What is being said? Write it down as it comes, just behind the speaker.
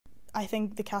I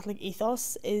think the Catholic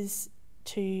ethos is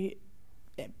to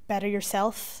better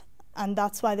yourself, and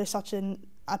that's why there's such a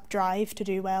drive to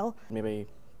do well. Maybe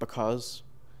because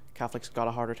Catholics got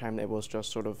a harder time, it was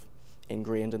just sort of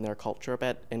ingrained in their culture a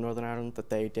bit in Northern Ireland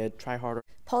that they did try harder.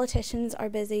 Politicians are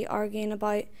busy arguing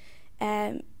about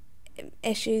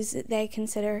issues that they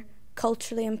consider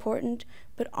culturally important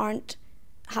but aren't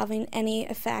having any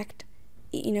effect,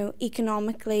 you know,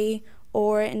 economically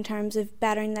or in terms of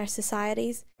bettering their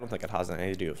societies. I don't think it has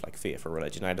anything to do with like faith or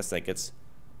religion. I just think it's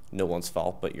no one's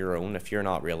fault but your own. If you're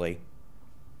not really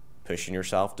pushing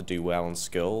yourself to do well in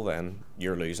school, then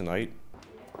you're losing out.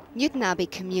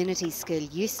 Newtownabbey Community School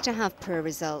used to have poor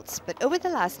results, but over the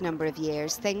last number of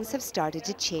years things have started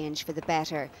to change for the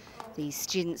better. These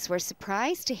students were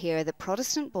surprised to hear that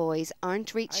Protestant boys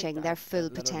aren't reaching their full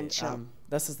potential.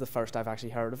 This is the first I've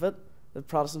actually heard of it. The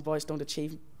Protestant boys don't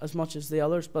achieve as much as the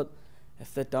others, but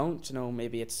if they don't, you know,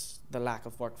 maybe it's the lack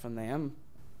of work from them.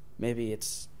 Maybe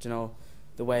it's, you know,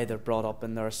 the way they're brought up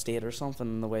in their estate or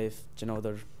something, the way, you know,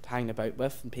 they're hanging about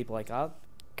with and people like that.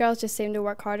 Girls just seem to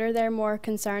work harder. They're more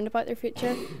concerned about their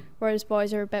future, whereas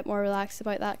boys are a bit more relaxed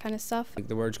about that kind of stuff. Like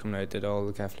the word's coming out that all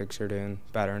the Catholics are doing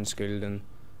better in school than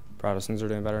Protestants are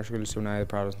doing better in school, so now the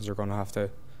Protestants are going to have to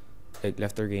like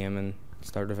lift their game and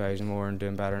start revising more and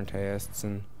doing better in tests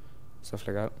and stuff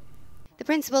like that. The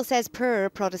principal says poorer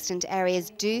Protestant areas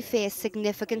do face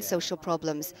significant social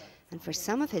problems, and for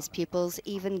some of his pupils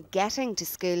even getting to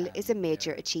school is a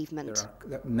major achievement.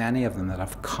 There are many of them that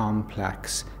have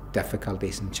complex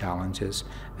difficulties and challenges,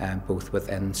 both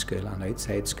within school and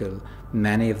outside school.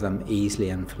 Many of them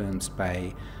easily influenced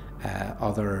by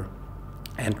other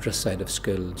interests out of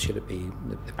school. Should it be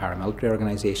the paramilitary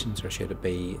organisations or should it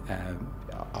be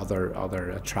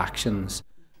other attractions?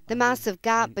 The massive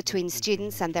gap between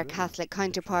students and their Catholic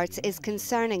counterparts is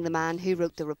concerning the man who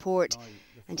wrote the report,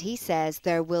 and he says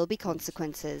there will be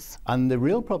consequences. And the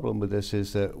real problem with this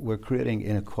is that we're creating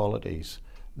inequalities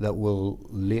that will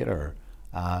later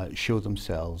show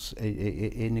themselves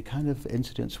in the kind of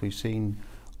incidents we've seen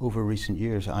over recent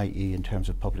years, i.e. in terms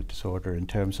of public disorder, in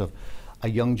terms of a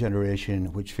young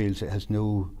generation which feels it has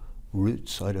no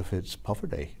roots out of its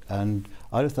poverty. And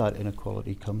out of that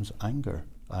inequality comes anger.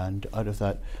 And out of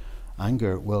that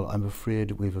anger, well, I'm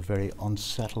afraid we have a very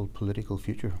unsettled political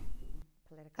future.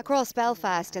 Across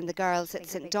Belfast, and the girls at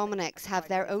St Dominic's have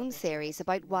their own theories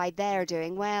about why they're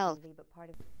doing well.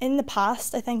 In the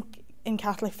past, I think in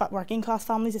Catholic working class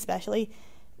families especially,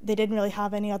 they didn't really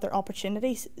have any other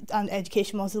opportunities, and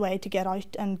education was the way to get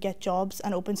out and get jobs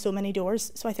and open so many doors.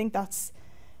 So I think that's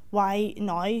why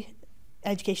now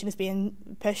education is being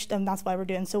pushed, and that's why we're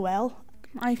doing so well.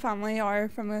 My family are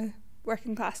from a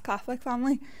working class Catholic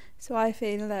family, so I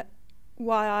feel that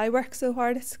why I work so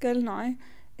hard at school now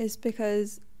is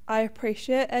because I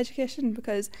appreciate education,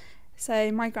 because say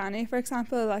my granny, for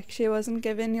example, like she wasn't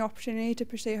given the opportunity to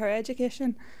pursue her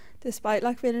education despite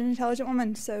like being an intelligent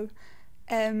woman. So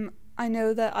I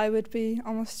know that I would be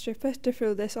almost stupid to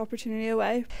throw this opportunity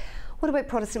away. What about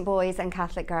Protestant boys and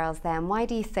Catholic girls then? Why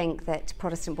do you think that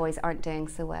Protestant boys aren't doing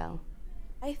so well?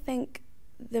 I think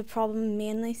the problem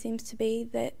mainly seems to be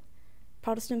that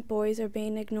Protestant boys are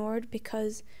being ignored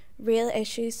because real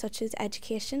issues such as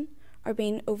education are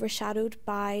being overshadowed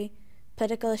by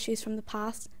political issues from the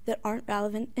past that aren't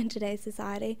relevant in today's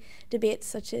society. Debates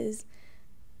such as,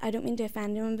 I don't mean to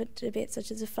offend anyone, but debates such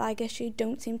as the flag issue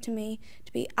don't seem to me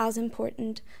to be as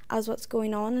important as what's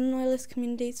going on in loyalist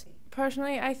communities.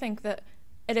 Personally, I think that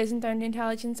it isn't down to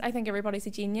intelligence. I think everybody's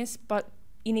a genius, but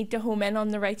you need to home in on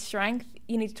the right strength.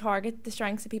 You need to target the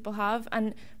strengths that people have,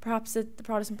 and perhaps that the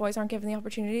Protestant boys aren't given the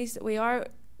opportunities that we are,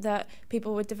 that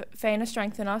people would find a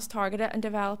strength in us, target it and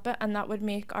develop it, and that would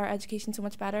make our education so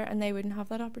much better, and they wouldn't have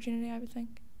that opportunity, I would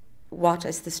think. What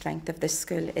is the strength of this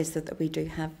school is that we do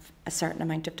have a certain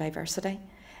amount of diversity.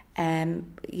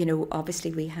 You know,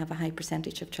 obviously we have a high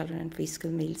percentage of children in free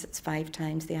school meals. It's 5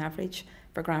 times the average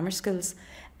for grammar schools,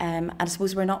 and I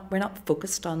suppose we're not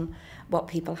focused on what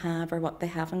people have or what they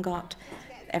haven't got.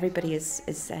 Everybody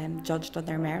is judged on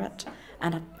their merit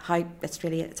and how it's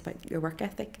about your work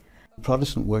ethic.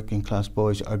 Protestant working class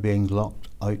boys are being locked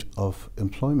out of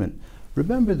employment.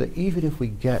 Remember that even if we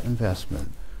get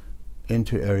investment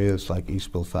into areas like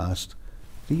East Belfast,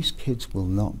 these kids will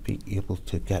not be able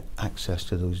to get access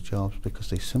to those jobs because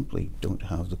they simply don't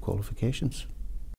have the qualifications.